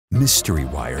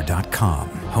MysteryWire.com,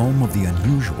 home of the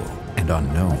unusual and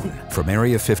unknown. From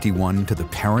Area 51 to the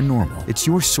paranormal, it's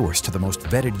your source to the most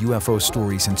vetted UFO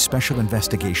stories and special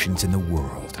investigations in the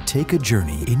world. Take a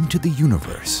journey into the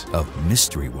universe of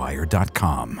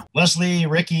MysteryWire.com. Leslie,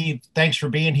 Ricki, thanks for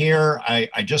being here. I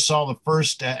just saw the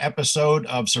first episode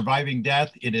of Surviving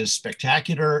Death. It is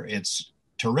spectacular. It's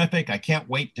terrific. I can't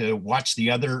wait to watch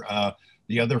the other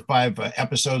 5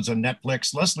 episodes on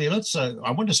Netflix. Leslie,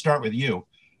 I want to start with you.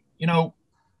 You know,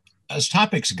 as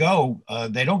topics go,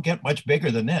 they don't get much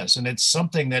bigger than this. And it's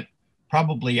something that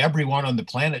probably everyone on the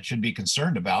planet should be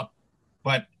concerned about.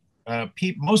 But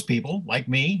most people, like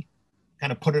me,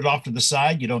 kind of put it off to the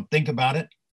side. You don't think about it.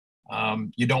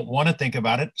 You don't want to think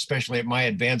about it, especially at my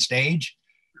advanced age.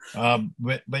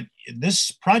 But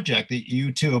this project that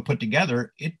you two have put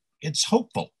together, it's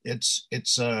hopeful. It's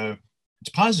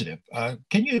positive.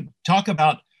 Can you talk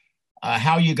about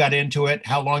how you got into it,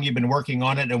 how long you've been working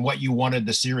on it, and what you wanted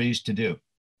the series to do?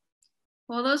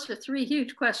 Well, those are 3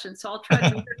 huge questions, so I'll try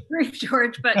to be brief,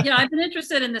 George. But yeah, I've been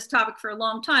interested in this topic for a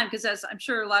long time because, as I'm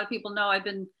sure a lot of people know, I've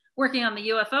been working on the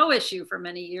UFO issue for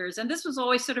many years, and this was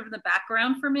always sort of in the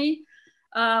background for me.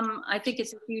 I think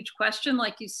it's a huge question,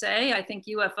 like you say. I think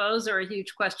UFOs are a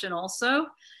huge question also.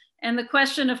 And the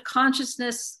question of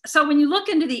consciousness. So when you look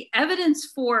into the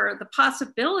evidence for the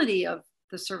possibility of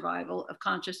the survival of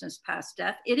consciousness past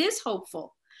death, it is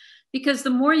hopeful, because the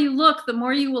more you look, the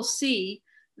more you will see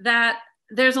that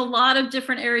there's a lot of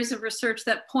different areas of research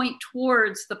that point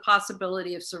towards the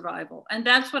possibility of survival. And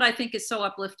that's what I think is so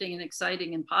uplifting and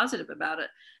exciting and positive about it.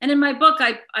 And in my book,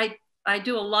 I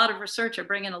do a lot of research. I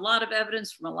bring in a lot of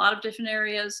evidence from a lot of different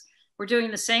areas. We're doing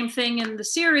the same thing in the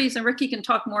series, and Ricki can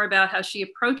talk more about how she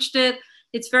approached it.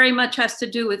 It's very much has to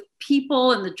do with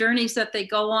people and the journeys that they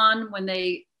go on when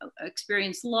they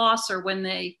experience loss or when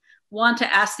they want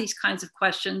to ask these kinds of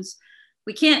questions.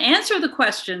 We can't answer the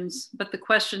questions, but the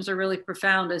questions are really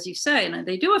profound, as you say, and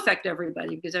they do affect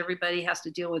everybody because everybody has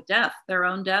to deal with death, their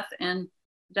own death and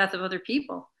death of other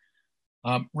people.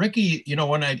 Ricki, you know,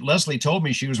 when Leslie told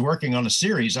me she was working on a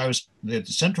series, the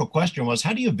central question was,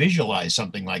 how do you visualize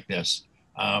something like this?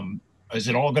 Is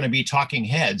it all going to be talking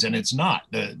heads? And it's not.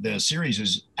 The series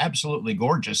is absolutely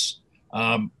gorgeous.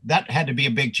 That had to be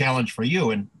a big challenge for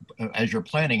you, and as you're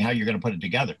planning how you're going to put it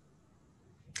together.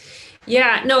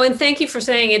 Yeah, no, and thank you for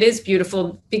saying it is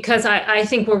beautiful, because I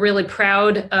think we're really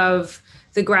proud of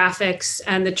the graphics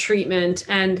and the treatment.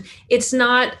 And it's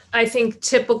not, I think,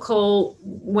 typical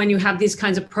when you have these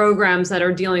kinds of programs that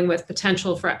are dealing with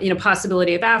potential for,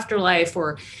 possibility of afterlife,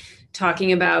 or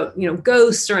talking about,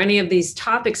 ghosts, or any of these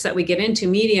topics that we get into,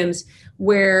 mediums,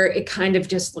 where it kind of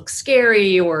just looks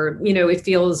scary, or, it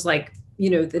feels like,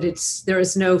 that there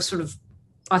is no sort of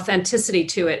authenticity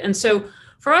to it. And so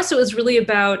for us, it was really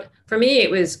about, for me, it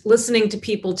was listening to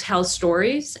people tell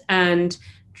stories and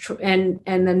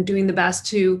then doing the best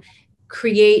to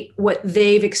create what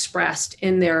they've expressed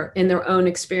in their own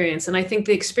experience. And I think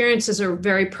the experiences are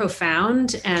very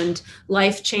profound and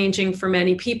life-changing for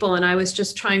many people. And I was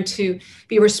just trying to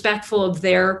be respectful of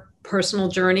their personal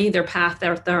journey, their path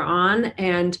that they're on,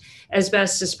 and as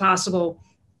best as possible,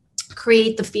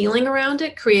 create the feeling around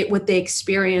it, create what they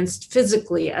experienced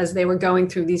physically as they were going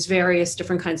through these various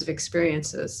different kinds of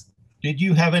experiences. Did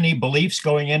you have any beliefs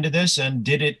going into this, and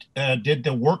did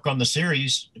the work on the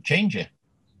series change you?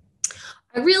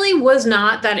 I really was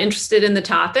not that interested in the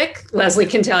topic. Leslie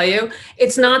can tell you,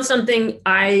 it's not something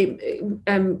I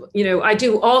am, I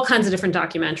do all kinds of different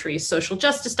documentaries, social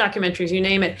justice documentaries, you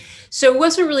name it. So it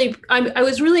wasn't really, I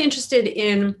was really interested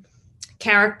in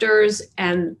characters,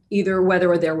 and either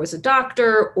whether there was a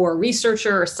doctor or a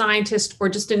researcher or scientist or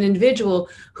just an individual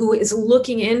who is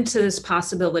looking into this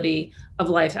possibility of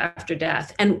life after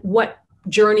death, and what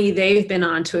journey they've been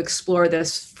on to explore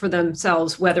this for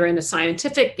themselves, whether in a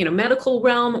scientific, medical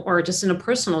realm, or just in a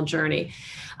personal journey.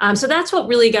 So that's what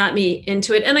really got me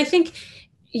into it. And I think,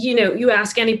 you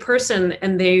ask any person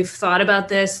and they've thought about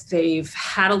this, they've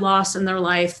had a loss in their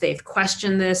life, they've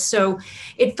questioned this. So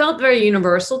it felt very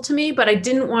universal to me, but I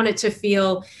didn't want it to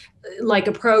feel like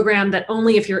a program that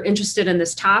only if you're interested in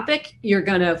this topic, you're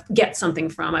going to get something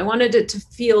from. I wanted it to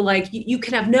feel like you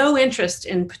can have no interest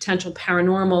in potential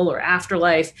paranormal or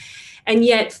afterlife, and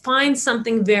yet find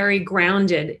something very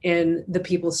grounded in the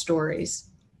people's stories.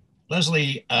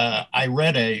 Leslie, I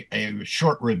read a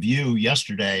short review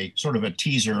yesterday, sort of a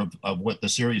teaser of what the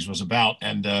series was about,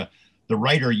 and the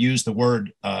writer used the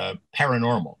word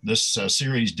paranormal. This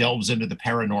series delves into the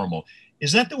paranormal.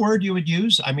 Is that the word you would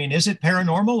use? I mean, is it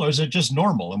paranormal, or is it just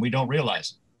normal and we don't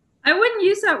realize it? I wouldn't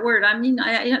use that word. I mean,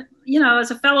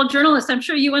 as a fellow journalist, I'm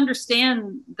sure you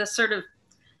understand the sort of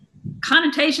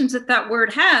connotations that that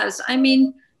word has. I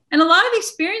mean, and a lot of the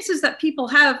experiences that people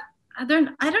have, I don't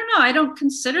know, I don't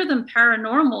consider them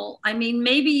paranormal. I mean,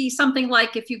 maybe something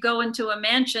like if you go into a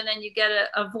mansion and you get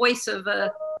a voice of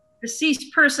a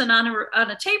deceased person on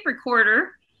a tape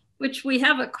recorder, which we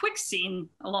have a quick scene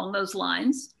along those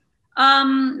lines,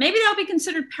 maybe that'll be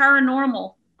considered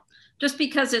paranormal, just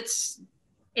because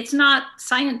it's not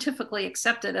scientifically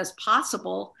accepted as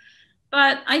possible.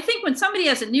 But I think when somebody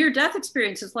has a near-death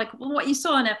experience, it's like what you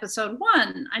saw in episode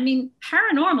 1. I mean,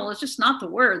 paranormal is just not the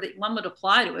word that one would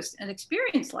apply to an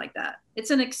experience like that. It's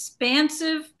an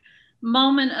expansive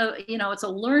moment of, it's a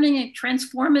learning and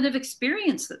transformative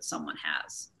experience that someone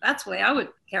has. That's the way I would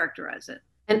characterize it.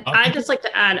 And I'd just like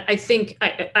to add, I think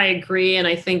I agree. And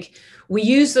I think we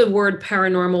use the word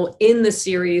paranormal in the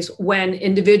series when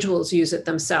individuals use it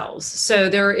themselves. So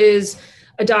there is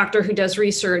a doctor who does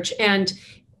research and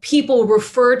people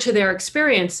refer to their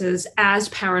experiences as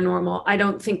paranormal. I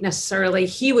don't think necessarily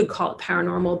he would call it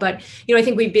paranormal, but I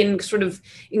think we've been sort of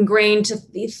ingrained to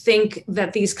think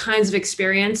that these kinds of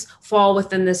experience fall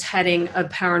within this heading of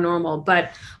paranormal.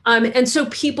 But and so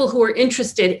people who are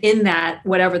interested in that,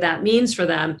 whatever that means for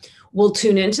them, will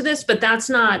tune into this. But that's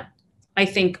not, I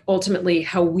think, ultimately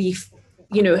how we,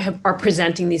 are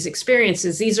presenting these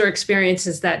experiences. These are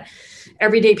experiences that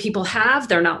everyday people have.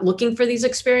 They're not looking for these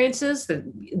experiences.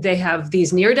 They have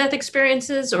these near-death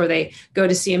experiences, or they go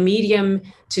to see a medium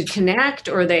to connect,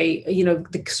 or they,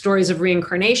 the stories of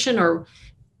reincarnation, or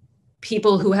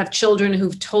people who have children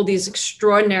who've told these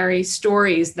extraordinary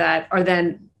stories that are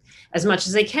then, as much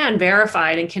as they can,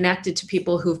 verified and connected to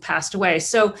people who've passed away.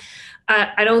 So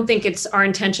I don't think it's our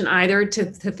intention either to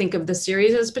think of the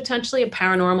series as potentially a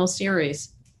paranormal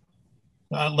series.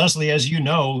 Leslie, as you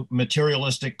know,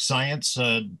 materialistic science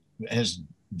has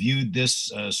viewed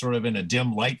this sort of in a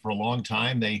dim light for a long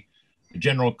time. The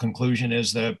general conclusion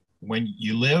is that when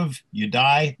you live, you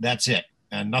die, that's it,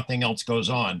 and nothing else goes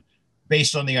on,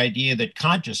 based on the idea that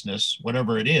consciousness,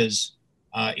 whatever it is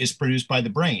produced by the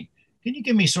brain. Can you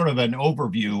give me sort of an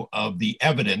overview of the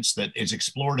evidence that is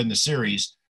explored in the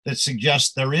series that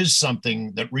suggests there is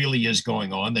something that really is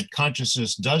going on, that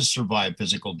consciousness does survive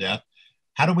physical death?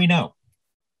 How do we know?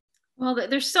 Well,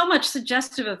 there's so much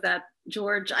suggestive of that,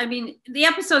 George. I mean, the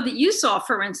episode that you saw,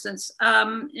 for instance,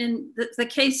 in the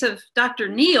case of Dr.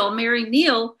 Neal, Mary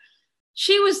Neal,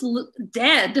 she was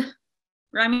dead.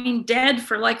 I mean, dead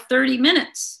for like 30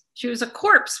 minutes. She was a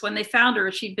corpse when they found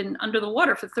her. She'd been under the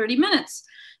water for 30 minutes.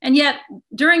 And yet,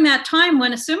 during that time,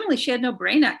 when assumingly she had no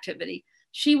brain activity,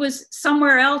 she was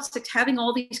somewhere else having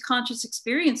all these conscious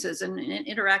experiences and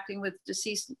interacting with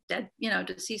deceased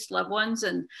loved ones,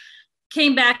 and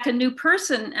came back a new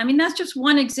person. I mean, that's just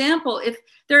one example. If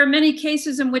there are many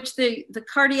cases in which the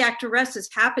cardiac arrest is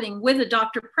happening with a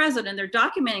doctor present, and they're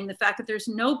documenting the fact that there's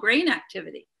no brain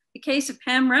activity. The case of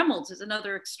Pam Reynolds is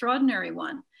another extraordinary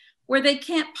one, where they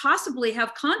can't possibly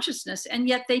have consciousness, and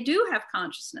yet they do have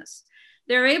consciousness.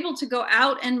 They're able to go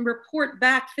out and report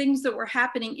back things that were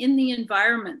happening in the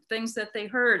environment, things that they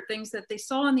heard, things that they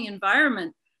saw in the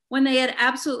environment when they had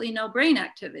absolutely no brain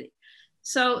activity.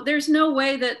 So there's no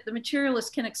way that the materialists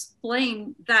can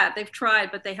explain that. They've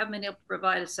tried, but they haven't been able to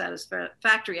provide a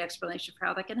satisfactory explanation for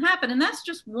how that can happen. And that's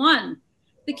just one.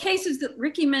 The cases that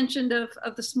Ricki mentioned of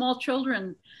the small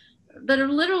children that are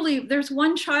literally, there's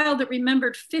one child that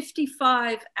remembered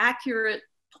 55 accurate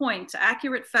points,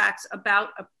 accurate facts about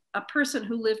a person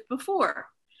who lived before,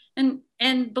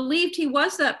 and believed he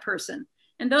was that person.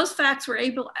 And those facts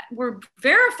were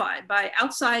verified by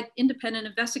outside independent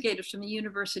investigators from the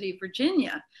University of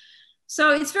Virginia. So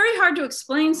it's very hard to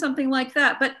explain something like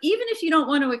that. But even if you don't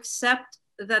want to accept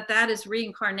that that is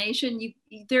reincarnation,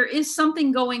 there is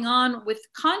something going on with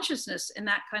consciousness in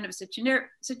that kind of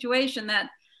situation that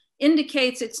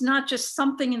indicates it's not just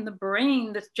something in the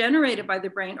brain that's generated by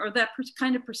the brain, or that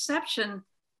kind of perception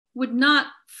would not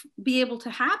be able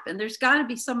to happen. There's got to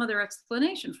be some other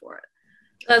explanation for it.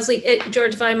 Leslie,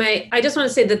 George, if I may, I just want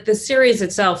to say that the series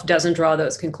itself doesn't draw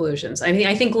those conclusions. I mean,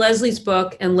 I think Leslie's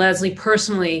book, and Leslie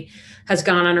personally has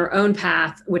gone on her own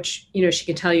path, which, she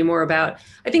can tell you more about.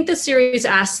 I think the series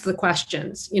asks the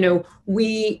questions.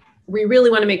 We really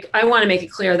want to I want to make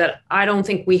it clear that I don't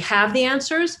think we have the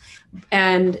answers,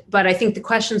 but I think the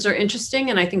questions are interesting,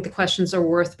 and I think the questions are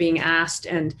worth being asked.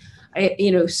 And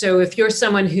so if you're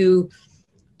someone who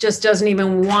just doesn't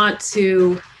even want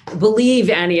to believe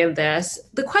any of this,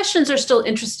 the questions are still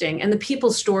interesting, and the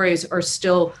people's stories are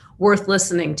still worth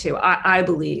listening to, I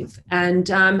believe. And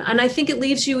I think it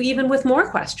leaves you even with more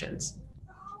questions.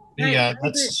 Yeah,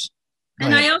 that's.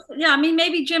 And I also, I mean,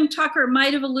 maybe Jim Tucker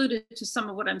might have alluded to some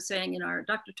of what I'm saying in our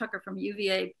Dr. Tucker from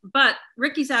UVA, but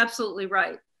Ricki's absolutely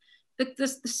right. the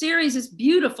series is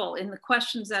beautiful in the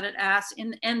questions that it asks,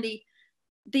 and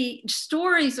the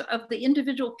stories of the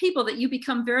individual people that you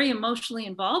become very emotionally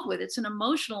involved with. It's an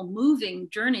emotional, moving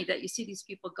journey that you see these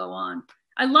people go on.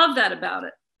 I love that about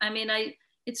it. I mean,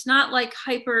 it's not like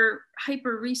hyper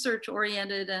research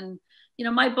oriented, and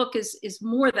my book is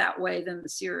more that way than the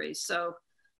series. So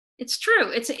it's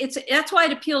true. That's why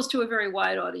it appeals to a very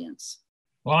wide audience.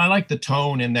 Well, I like the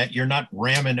tone in that you're not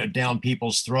ramming it down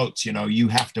people's throats. You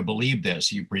have to believe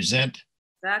this. You present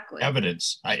exactly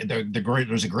evidence.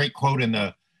 There's a great quote in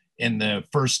the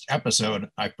first episode.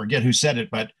 I forget who said it,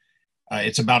 but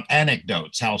it's about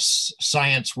anecdotes, how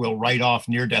science will write off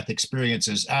near-death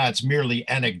experiences. It's merely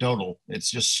anecdotal. It's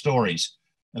just stories.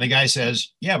 And the guy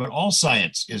says, yeah, but all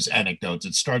science is anecdotes.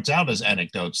 It starts out as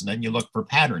anecdotes, and then you look for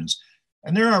patterns.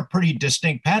 And there are pretty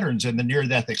distinct patterns in the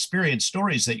near-death experience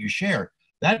stories that you share.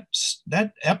 That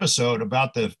episode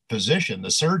about the physician, the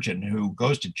surgeon who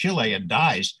goes to Chile and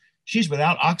dies, she's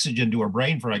without oxygen to her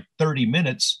brain for like 30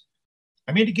 minutes.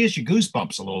 I mean, it gives you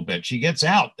goosebumps a little bit. She gets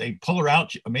out, they pull her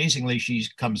out. Amazingly, she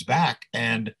comes back,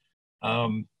 and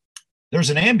there's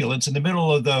an ambulance in the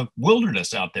middle of the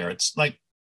wilderness out there. It's like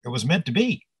it was meant to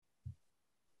be.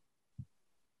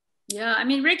 Yeah, I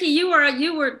mean, Ricki, you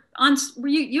were on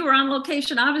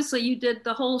location. Obviously, you did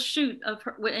the whole shoot of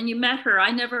her, and you met her.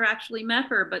 I never actually met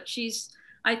her, but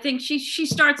I think she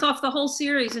starts off the whole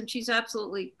series, and she's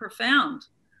absolutely profound.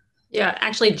 Yeah,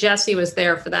 actually, Jesse was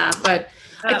there for that. But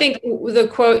I think the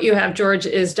quote you have, George,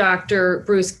 is Dr.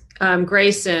 Bruce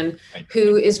Grayson,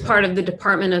 who is part of the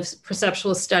Department of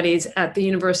Perceptual Studies at the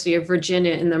University of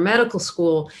Virginia in their medical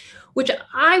school, which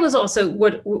I was also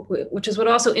which is what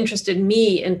also interested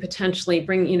me in potentially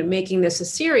making this a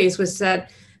series, was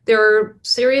that there are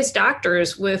serious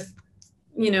doctors with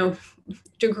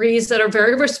degrees that are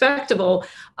very respectable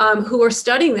who are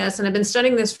studying this and have been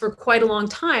studying this for quite a long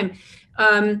time.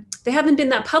 They haven't been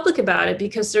that public about it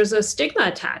because there's a stigma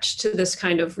attached to this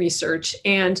kind of research.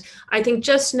 And I think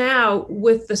just now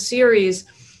with the series,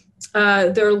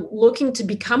 they're looking to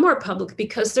become more public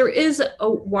because there is a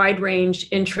wide range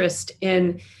interest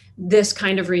in this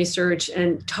kind of research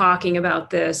and talking about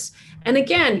this. And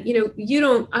again,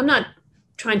 I'm not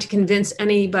trying to convince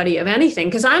anybody of anything,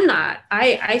 because I'm not.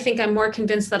 I think I'm more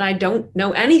convinced that I don't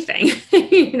know anything,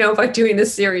 by doing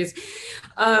this series.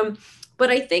 But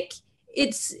I think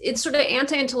it's sort of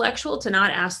anti-intellectual to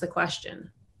not ask the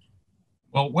question.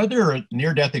 Well, whether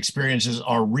near-death experiences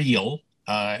are real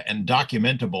and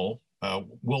documentable,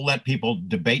 we'll let people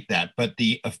debate that. But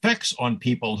the effects on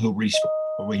people who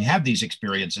we have these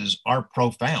experiences are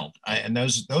profound. And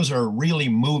those are really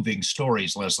moving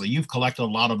stories, Leslie. You've collected a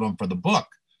lot of them for the book.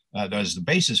 That is the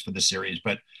basis for the series.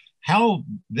 But how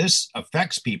this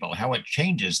affects people, how it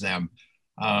changes them,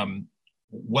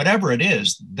 whatever it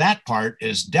is, that part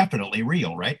is definitely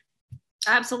real, right?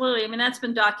 Absolutely. I mean, that's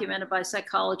been documented by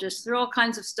psychologists through all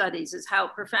kinds of studies, is how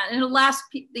profound, and it'll last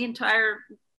the entire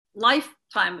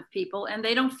lifetime of people, and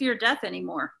they don't fear death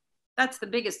anymore. That's the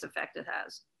biggest effect it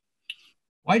has.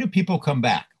 Why do people come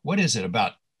back? What is it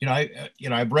about?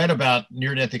 I've read about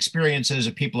near-death experiences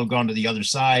of people who've gone to the other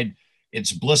side.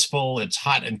 It's blissful. It's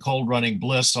hot and cold running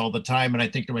bliss all the time. And I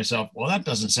think to myself, well, that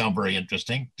doesn't sound very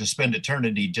interesting, to spend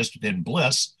eternity just in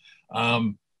bliss.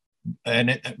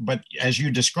 But as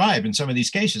you describe in some of these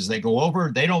cases, they go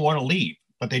over, they don't want to leave,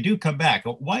 but they do come back.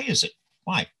 Why is it?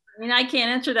 Why? I mean, I can't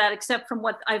answer that except from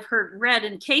what I've read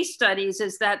in case studies,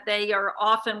 is that they are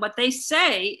often, what they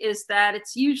say is that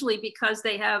it's usually because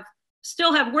they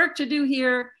still have work to do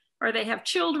here, or they have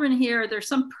children here. There's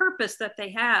some purpose that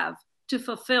they have to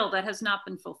fulfill that has not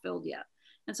been fulfilled yet.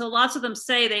 And so lots of them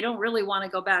say they don't really want to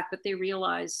go back, but they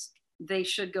realize they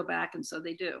should go back, and so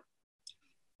they do.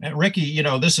 And Ricki,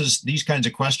 these kinds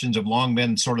of questions have long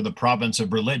been sort of the province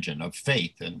of religion, of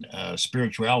faith and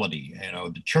spirituality.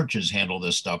 The churches handle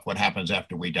this stuff, what happens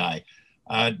after we die.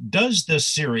 Does this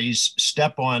series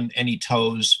step on any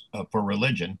toes for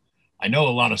religion? I know a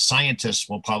lot of scientists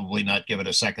will probably not give it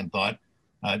a second thought,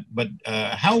 but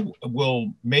how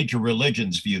will major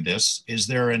religions view this? Is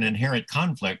there an inherent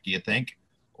conflict, do you think?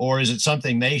 Or is it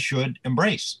something they should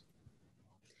embrace?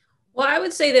 Well, I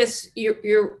would say this,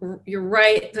 you're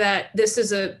right that this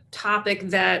is a topic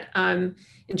that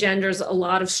engenders a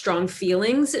lot of strong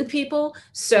feelings in people.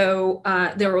 So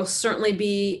there will certainly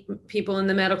be people in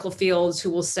the medical fields who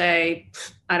will say,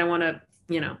 I don't want to,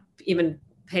 even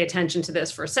pay attention to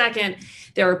this for a second.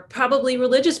 There are probably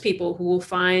religious people who will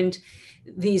find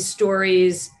these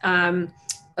stories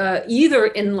either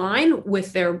in line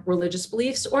with their religious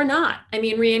beliefs or not. I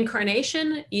mean,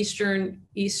 reincarnation, Eastern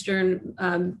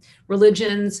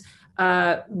religions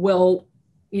will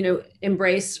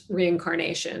embrace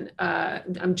reincarnation.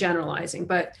 I'm generalizing,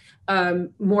 but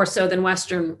more so than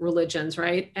Western religions,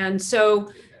 right? And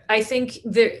so I think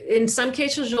in some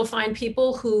cases you'll find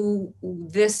people who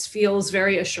this feels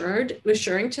very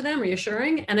reassuring to them,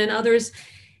 and in others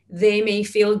they may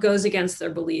feel it goes against their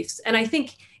beliefs. And I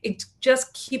think it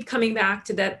just keep coming back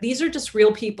to that these are just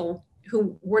real people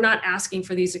who were not asking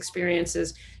for these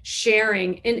experiences,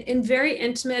 sharing in very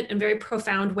intimate and very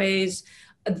profound ways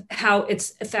how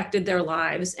it's affected their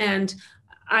lives. And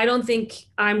I don't think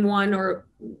I'm one, or,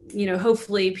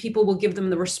 hopefully people will give them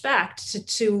the respect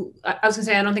to I was gonna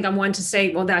say, I don't think I'm one to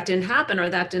say, well, that didn't happen or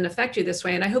that didn't affect you this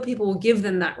way. And I hope people will give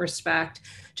them that respect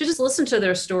to just listen to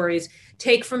their stories,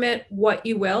 take from it what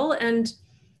you will, and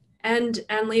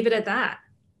leave it at that.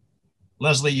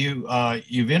 Leslie,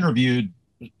 you've interviewed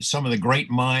some of the great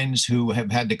minds who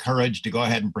have had the courage to go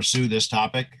ahead and pursue this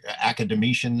topic,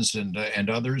 academicians and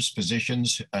others,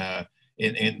 physicians,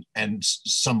 and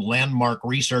some landmark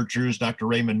researchers, Dr.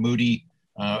 Raymond Moody,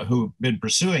 who've been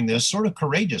pursuing this sort of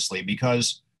courageously,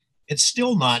 because it's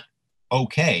still not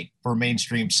okay for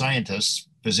mainstream scientists,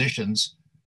 physicians,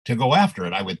 to go after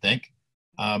it, I would think.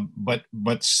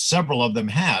 But several of them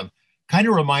have. Kind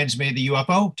of reminds me of the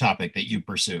UFO topic that you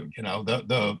pursued.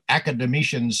 The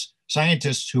academicians,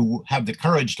 scientists who have the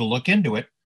courage to look into it,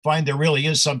 find there really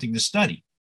is something to study.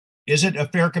 Is it a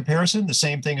fair comparison? The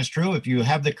same thing is true. If you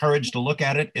have the courage to look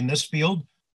at it in this field,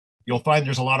 you'll find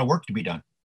there's a lot of work to be done.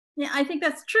 Yeah, I think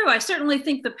that's true. I certainly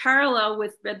think the parallel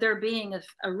with there being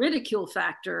a ridicule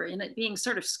factor in it being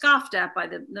sort of scoffed at by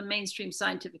the mainstream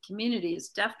scientific community is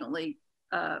definitely,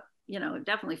 it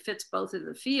definitely fits both of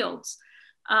the fields.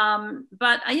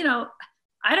 But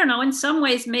I don't know, in some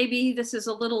ways, maybe this is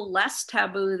a little less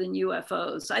taboo than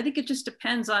UFOs. I think it just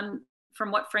depends on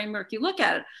from what framework you look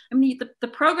at it. I mean, the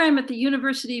program at the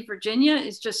University of Virginia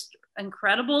is just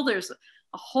incredible. There's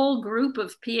a whole group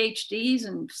of PhDs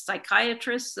and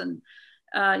psychiatrists and,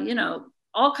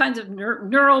 all kinds of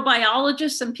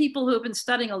neurobiologists and people who have been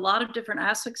studying a lot of different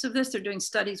aspects of this. They're doing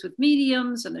studies with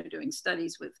mediums, and they're doing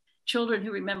studies with children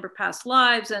who remember past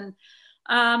lives. And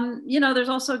there's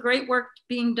also great work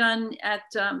being done at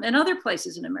in other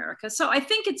places in America. So I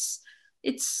think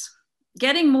it's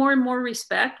getting more and more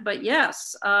respect. But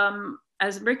yes,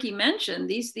 as Ricki mentioned,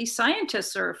 these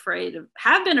scientists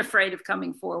have been afraid of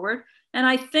coming forward. And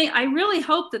I really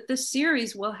hope that this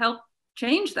series will help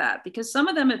change that, because some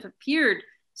of them have appeared.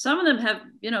 Some of them have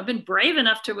been brave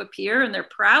enough to appear, and they're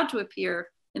proud to appear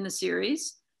in the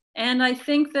series. And I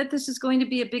think that this is going to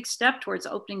be a big step towards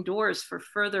opening doors for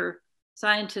further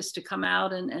scientists to come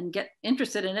out and get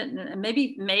interested in it, and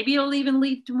maybe it'll even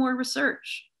lead to more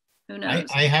research. Who knows?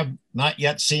 I have not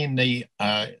yet seen the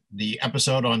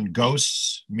episode on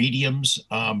ghosts, mediums,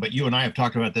 but you and I have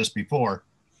talked about this before.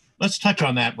 Let's touch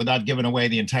on that without giving away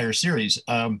the entire series.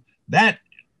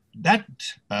 That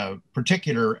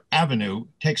particular avenue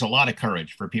takes a lot of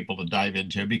courage for people to dive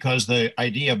into, because the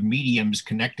idea of mediums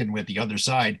connecting with the other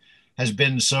side has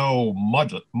been so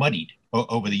muddied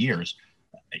over the years.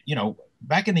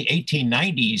 Back in the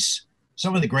 1890s,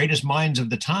 some of the greatest minds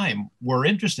of the time were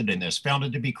interested in this, found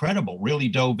it to be credible, really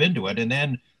dove into it. And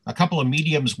then a couple of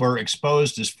mediums were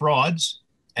exposed as frauds.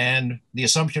 And the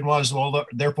assumption was, well,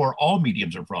 therefore all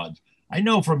mediums are frauds. I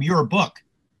know from your book,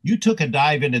 you took a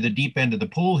dive into the deep end of the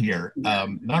pool here,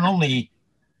 not only,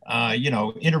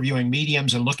 interviewing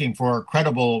mediums and looking for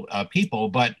credible people,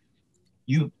 but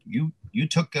you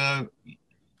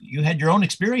had your own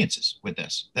experiences with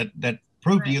this that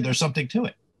proved to you there's something to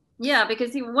it. Yeah,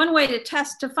 because one way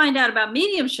to find out about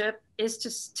mediumship is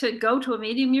to go to a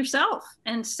medium yourself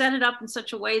and set it up in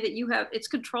such a way that it's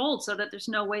controlled, so that there's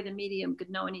no way the medium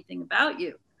could know anything about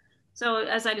you. So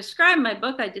as I described in my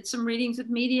book, I did some readings with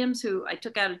mediums who I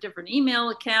took out a different email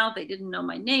account. They didn't know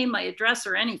my name, my address,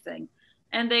 or anything.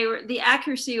 And the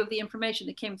accuracy of the information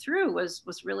that came through was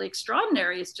really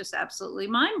extraordinary. It's just absolutely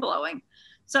mind-blowing.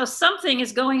 So something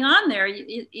is going on there.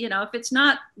 If it's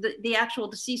not the actual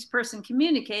deceased person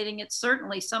communicating, it's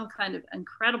certainly some kind of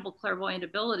incredible clairvoyant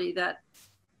ability that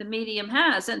the medium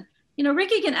has. And,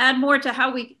 Ricki can add more to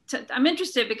how I'm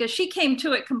interested, because she came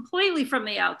to it completely from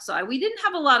the outside. We didn't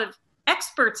have a lot of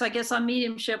experts, I guess, on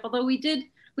mediumship, although we did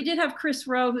have Chris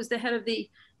Rowe, who's the head of the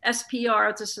SPR,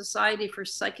 it's a Society for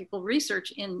Psychical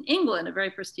Research in England, a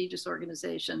very prestigious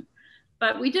organization.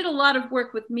 But we did a lot of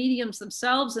work with mediums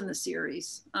themselves in the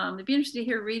series. It'd be interesting to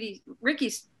hear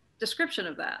Ricki's description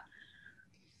of that.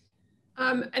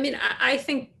 I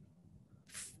think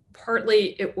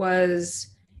partly it was,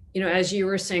 as you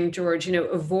were saying, George,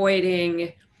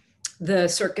 avoiding the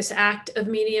circus act of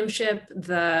mediumship,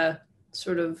 the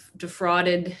sort of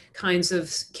defrauded kinds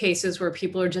of cases where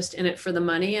people are just in it for the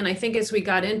money. And I think as we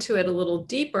got into it a little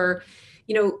deeper,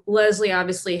 Leslie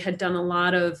obviously had done a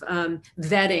lot of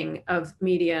vetting of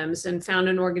mediums and found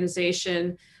an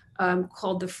organization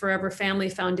called the Forever Family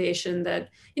Foundation that,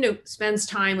 spends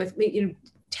time with,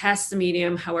 tests the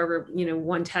medium, however,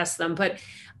 one tests them. But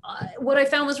what I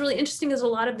found was really interesting is a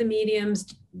lot of the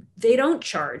mediums, they don't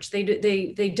charge.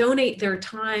 They donate their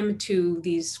time to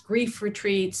these grief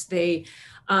retreats. They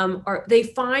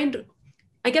find,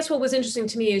 I guess what was interesting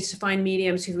to me is to find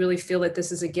mediums who really feel that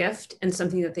this is a gift and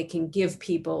something that they can give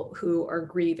people who are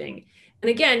grieving. And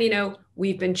again,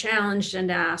 we've been challenged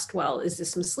and asked, well, is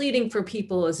this misleading for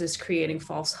people? Is this creating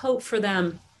false hope for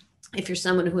them? If you're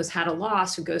someone who has had a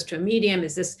loss who goes to a medium,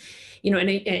 is this,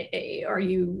 are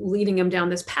you leading them down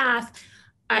this path?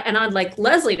 And I'd like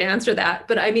Leslie to answer that.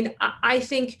 But I mean, I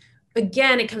think,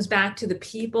 again, it comes back to the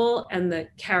people and the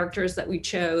characters that we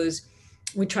chose.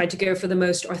 We tried to go for the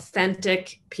most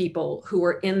authentic people who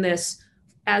are in this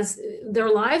as their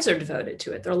lives are devoted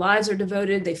to it. Their lives are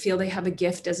devoted. They feel they have a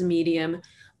gift as a medium.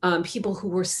 People who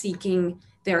were seeking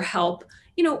their help,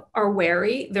 are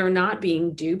wary. They're not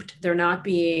being duped. They're not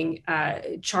being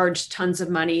charged tons of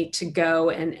money to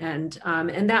go. And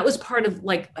that was part of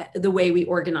like the way we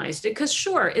organized it. Because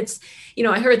sure, it's,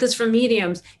 I heard this from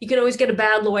mediums. You can always get a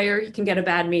bad lawyer. You can get a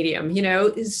bad medium,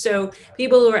 So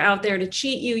people who are out there to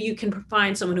cheat you, you can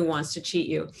find someone who wants to cheat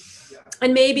you.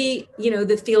 And maybe,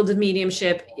 the field of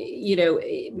mediumship,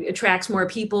 attracts more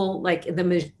people like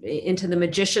into the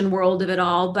magician world of it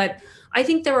all. But I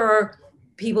think there are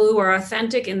people who are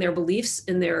authentic in their beliefs,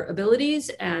 in their abilities,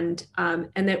 and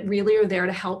that really are there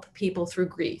to help people through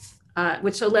grief.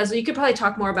 So Leslie, you could probably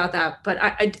talk more about that. But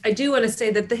I do want to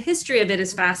say that the history of it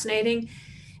is fascinating,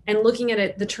 and looking at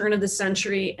it, the turn of the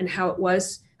century and how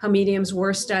mediums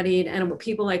were studied, and what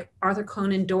people like Arthur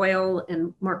Conan Doyle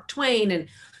and Mark Twain and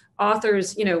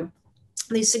authors,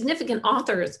 these significant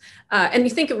authors, and you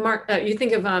think of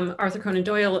Arthur Conan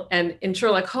Doyle and in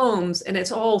Sherlock Holmes, and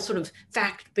it's all sort of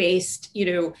fact-based,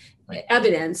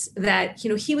 evidence that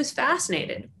he was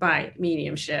fascinated by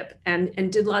mediumship and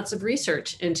did lots of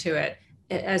research into it,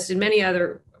 as did many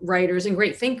other writers and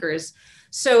great thinkers.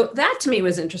 So that to me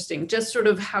was interesting. Just sort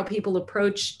of how people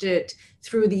approached it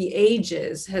through the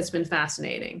ages has been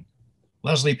fascinating.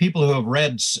 Leslie, people who have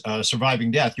read Surviving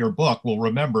Death, your book, will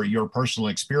remember your personal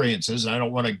experiences. And I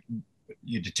don't want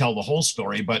you to tell the whole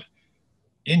story, but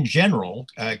in general,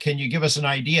 can you give us an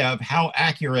idea of how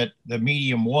accurate the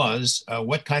medium was?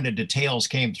 What kind of details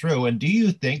came through? And do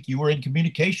you think you were in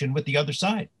communication with the other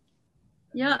side?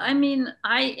 Yeah, I mean,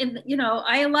 I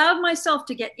allowed myself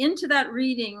to get into that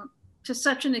reading to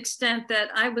such an extent that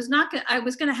I was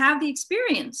going to have the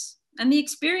experience. And the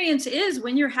experience is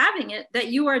when you're having it that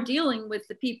you are dealing with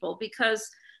the people, because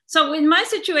so in my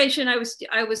situation, I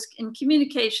was in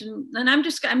communication, and I'm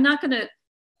not going to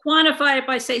quantify it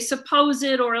by say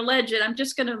supposed or alleged. I'm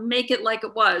just going to make it like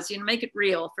it was, make it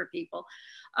real for people.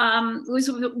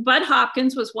 Bud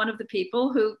Hopkins was one of the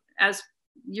people who, as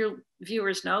your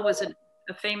viewers know, was a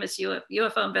famous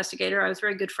UFO investigator. I was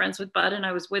very good friends with Bud, and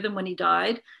I was with him when he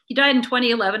died. He died in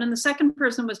 2011. And the second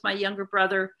person was my younger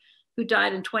brother, who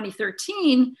died in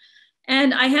 2013.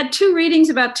 And I had two readings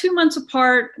about 2 months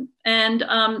apart. And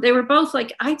they were both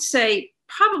like, I'd say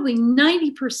probably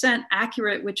 90%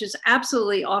 accurate, which is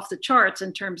absolutely off the charts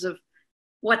in terms of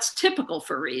what's typical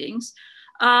for readings.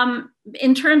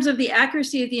 In terms of the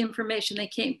accuracy of the information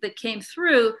that came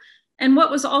through. And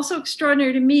what was also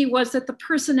extraordinary to me was that the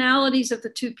personalities of the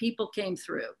two people came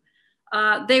through.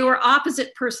 They were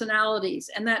opposite personalities,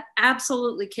 and that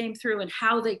absolutely came through in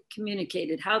how they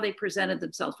communicated, how they presented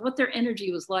themselves, what their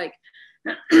energy was like.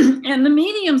 And the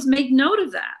mediums made note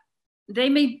of that. They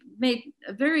made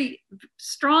a very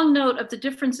strong note of the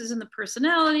differences in the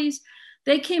personalities.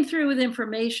 They came through with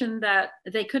information that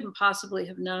they couldn't possibly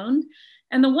have known.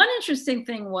 And the one interesting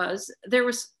thing was there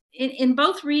was, in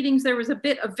both readings, there was a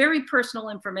bit of very personal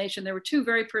information. There were two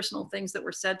very personal things that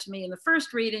were said to me in the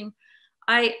first reading.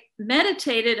 I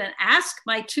meditated and asked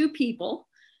my two people,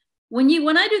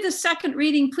 when I do the second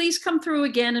reading, please come through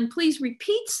again and please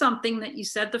repeat something that you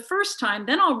said the first time,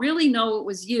 then I'll really know it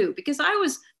was you. Because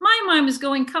my mind was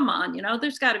going, come on,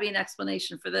 there's got to be an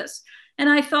explanation for this. And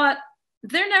I thought,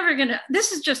 they're never gonna,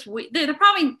 this is just,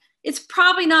 it's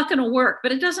probably not gonna work,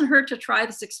 but it doesn't hurt to try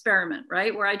this experiment,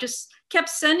 right? Where I just kept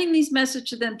sending these messages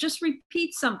to them, just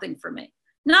repeat something for me,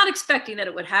 not expecting that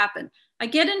it would happen. I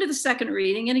get into the second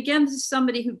reading, and again, this is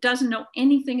somebody who doesn't know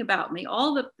anything about me.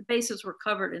 All the bases were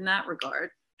covered in that regard,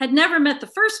 had never met the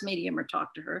first medium or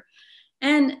talked to her.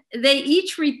 And they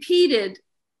each repeated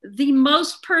the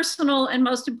most personal and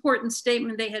most important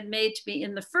statement they had made to me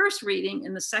in the first reading,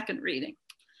 in the second reading.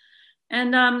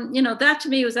 And, that to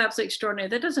me was absolutely extraordinary.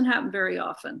 That doesn't happen very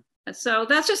often. So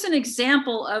that's just an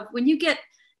example of when you're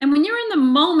in the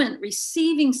moment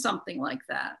receiving something like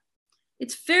that,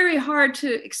 it's very hard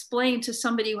to explain to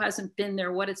somebody who hasn't been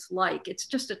there what it's like. It's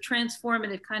just a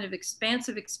transformative kind of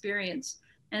expansive experience,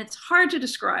 and it's hard to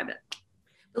describe it.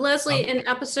 Leslie, in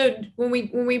episode, when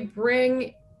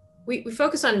we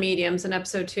focus on mediums in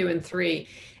episode 2 and 3,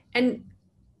 and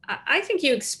I think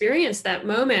you experienced that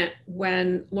moment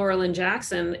when Laura Lynn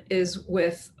Jackson is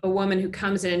with a woman who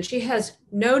comes in. She has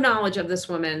no knowledge of this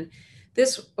woman.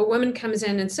 A woman comes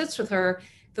in and sits with her.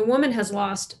 The woman has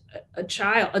lost a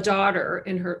daughter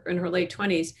in her late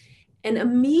 20s, and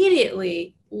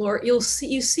immediately, Laura, you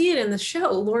see it in the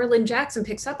show. Laura Lynn Jackson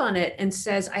picks up on it and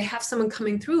says, "I have someone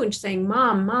coming through and saying,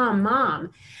 'Mom, Mom,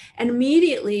 Mom,'" and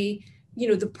immediately,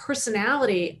 the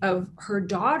personality of her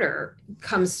daughter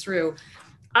comes through.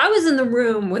 I was in the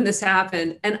room when this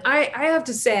happened, and I have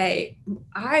to say,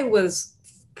 I was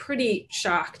pretty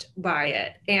shocked by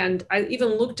it. And I even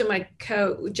looked at my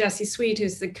Jesse Sweet,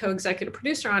 who's the co-executive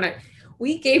producer on it.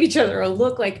 We gave each other a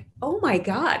look like, oh my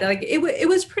God, like it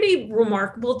was pretty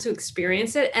remarkable to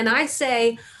experience it. And I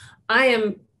say, I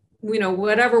am,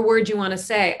 whatever word you want to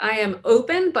say, I am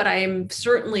open, but I am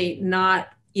certainly not,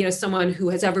 someone who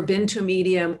has ever been to a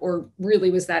medium or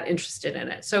really was that interested in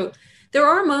it. So there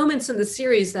are moments in the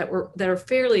series that are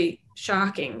fairly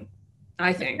shocking,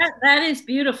 I think. That is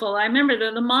beautiful. I remember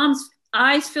the mom's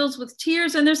eyes filled with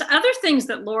tears, and there's other things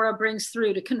that Laura brings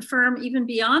through to confirm even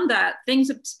beyond that,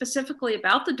 things specifically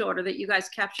about the daughter that you guys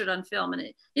captured on film, and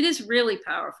it is really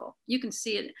powerful. You can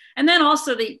see it. And then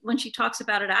also when she talks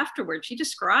about it afterwards, she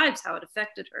describes how it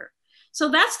affected her. So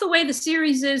that's the way the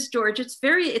series is, George.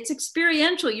 It's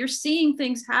experiential. You're seeing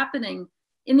things happening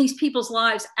in these people's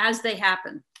lives as they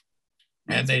happen.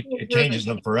 And it changes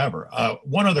them forever.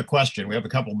 One other question, we have a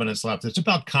couple of minutes left. It's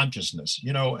about consciousness.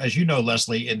 As you know,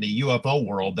 Leslie, in the UFO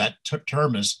world, that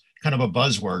term is kind of a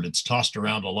buzzword. It's tossed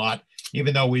around a lot,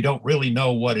 even though we don't really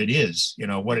know what it is,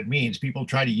 what it means. People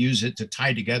try to use it to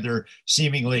tie together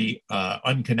seemingly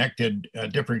unconnected,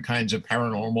 different kinds of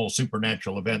paranormal,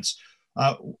 supernatural events.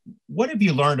 What have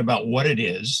you learned about what it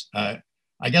is?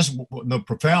 I guess the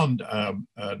profound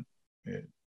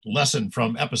lesson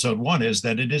from episode 1 is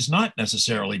that it is not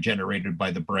necessarily generated by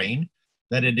the brain,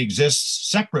 that it exists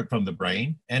separate from the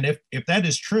brain. And if that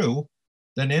is true,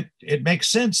 then it makes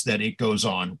sense that it goes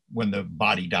on when the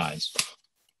body dies.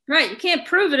 Right. You can't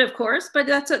prove it, of course, but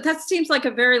that seems like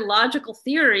a very logical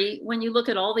theory when you look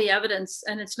at all the evidence.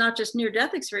 And it's not just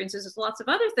near-death experiences, it's lots of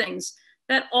other things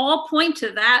that all point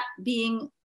to that being,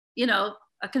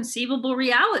 a conceivable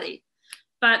reality.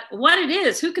 But what it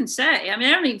is, who can say? I mean,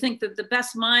 I don't even think that the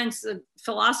best minds,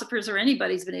 philosophers or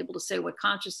anybody's been able to say what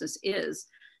consciousness is.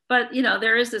 But,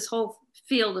 there is this whole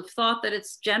field of thought that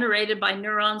it's generated by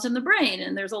neurons in the brain.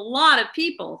 And there's a lot of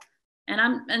people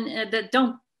that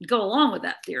don't go along with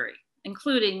that theory,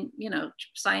 including,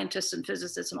 scientists and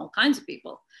physicists and all kinds of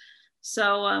people.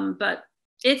 So, but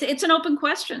it's an open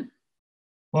question.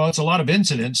 Well, it's a lot of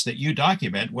incidents that you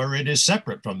document where it is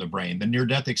separate from the brain. The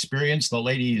near-death experience, the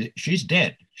lady, she's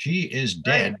dead. She is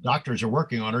dead. Right. Doctors are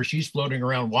working on her. She's floating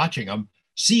around watching them,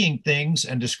 seeing things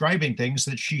and describing things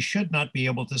that she should not be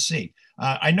able to see.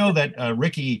 I know that,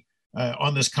 Ricki,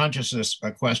 on this consciousness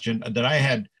question, that I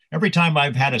had, every time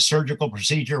I've had a surgical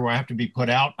procedure where I have to be put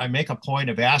out, I make a point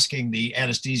of asking the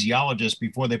anesthesiologist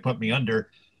before they put me under,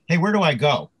 hey, where do I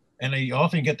go? And I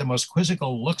often get the most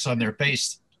quizzical looks on their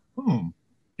face.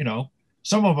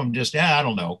 Some of them just, I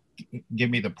don't know, give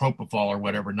me the propofol or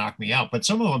whatever, knock me out. But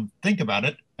some of them think about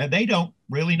it and they don't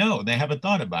really know. They haven't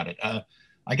thought about it.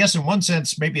 I guess in one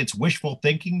sense, maybe it's wishful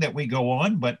thinking that we go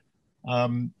on. But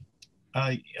on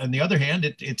the other hand,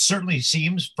 it certainly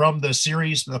seems from the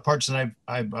series, the parts that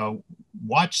I've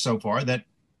watched so far, that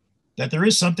there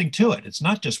is something to it. It's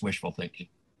not just wishful thinking.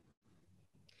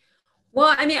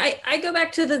 Well, I mean, I go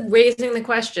back to the raising the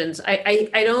questions.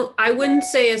 I wouldn't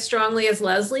say as strongly as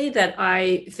Leslie that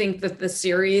I think that the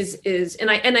series is, and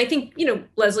I think,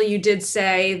 Leslie, you did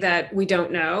say that we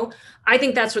don't know. I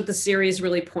think that's what the series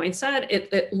really points at.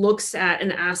 It looks at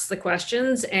and asks the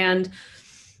questions. And,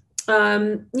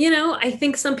 I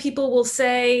think some people will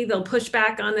say they'll push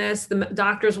back on this. The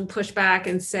doctors will push back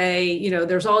and say,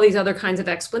 there's all these other kinds of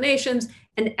explanations.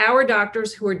 And our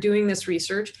doctors who are doing this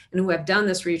research and who have done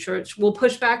this research will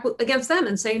push back against them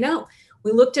and say, no,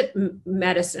 We looked at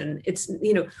medicine. It's,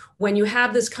 when you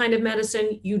have this kind of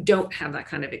medicine, you don't have that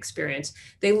kind of experience.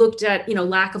 They looked at,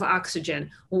 lack of oxygen.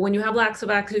 Well, when you have lack of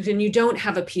oxygen, you don't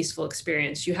have a peaceful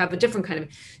experience. You have a different kind of.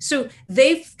 So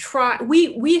they've tried,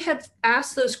 we have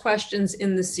asked those questions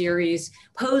in the series,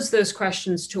 posed those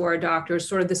questions to our doctors,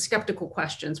 sort of the skeptical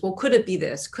questions. Well, could it be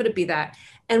this? Could it be that?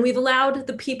 And we've allowed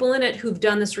the people in it who've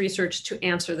done this research to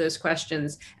answer those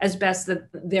questions as best that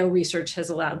their research has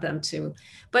allowed them to.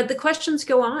 But the questions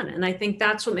go on, and I think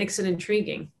that's what makes it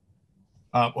intriguing.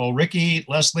 Well, Ricki,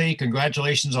 Leslie,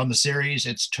 congratulations on the series.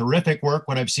 It's terrific work,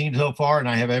 what I've seen so far, and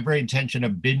I have every intention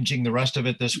of binging the rest of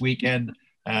it this weekend.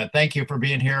 Thank you for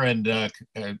being here, and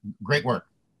great work.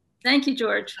 Thank you,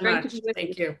 George. Great to be with you.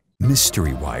 Thank you.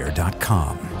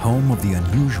 MysteryWire.com, home of the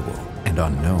unusual and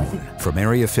unknown. From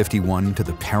Area 51 to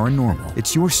the paranormal,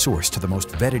 it's your source to the most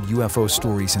vetted UFO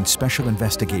stories and special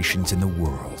investigations in the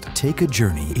world. Take a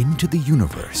journey into the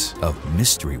universe of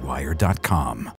MysteryWire.com.